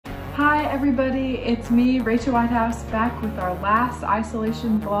Hi everybody, it's me, Rachel Whitehouse, back with our last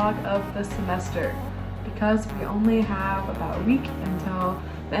isolation vlog of the semester. Because we only have about a week until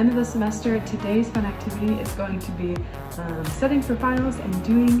the end of the semester, today's fun activity is going to be studying for finals and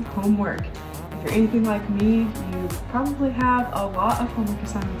doing homework. If you're anything like me, you probably have a lot of homework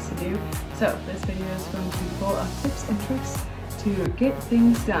assignments to do, so this video is going to be full of tips and tricks to get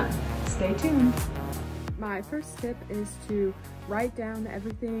things done. Stay tuned. My first tip is to write down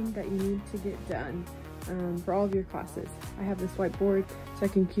everything that you need to get done for all of your classes. I have this whiteboard so I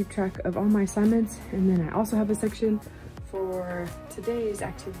can keep track of all my assignments, and then I also have a section for today's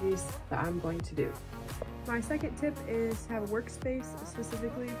activities that I'm going to do. My second tip is to have a workspace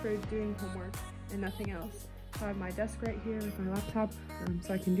specifically for doing homework and nothing else. So I have my desk right here with my laptop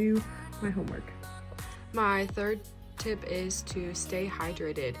so I can do my homework. My third tip is to stay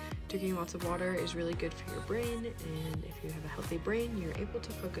hydrated. Drinking lots of water is really good for your brain, and if you have a healthy brain, you're able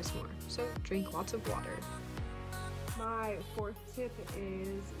to focus more. So drink lots of water. My fourth tip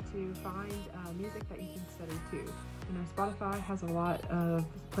is to find music that you can study to. You know, Spotify has a lot of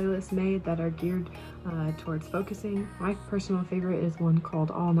playlists made that are geared towards focusing. My personal favorite is one called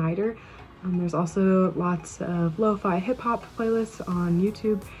All Nighter. There's also lots of lo-fi hip-hop playlists on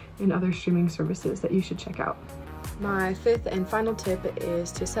YouTube and other streaming services that you should check out. My fifth and final tip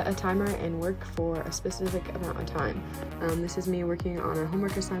is to set a timer and work for a specific amount of time. This is me working on a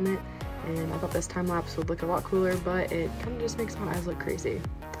homework assignment, and I thought this time lapse would look a lot cooler, but it kind of just makes my eyes look crazy.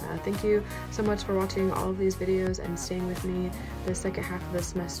 Thank you so much for watching all of these videos and staying with me the second half of the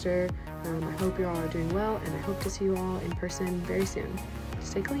semester. I hope you all are doing well, and I hope to see you all in person very soon.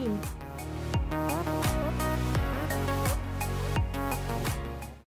 Stay clean.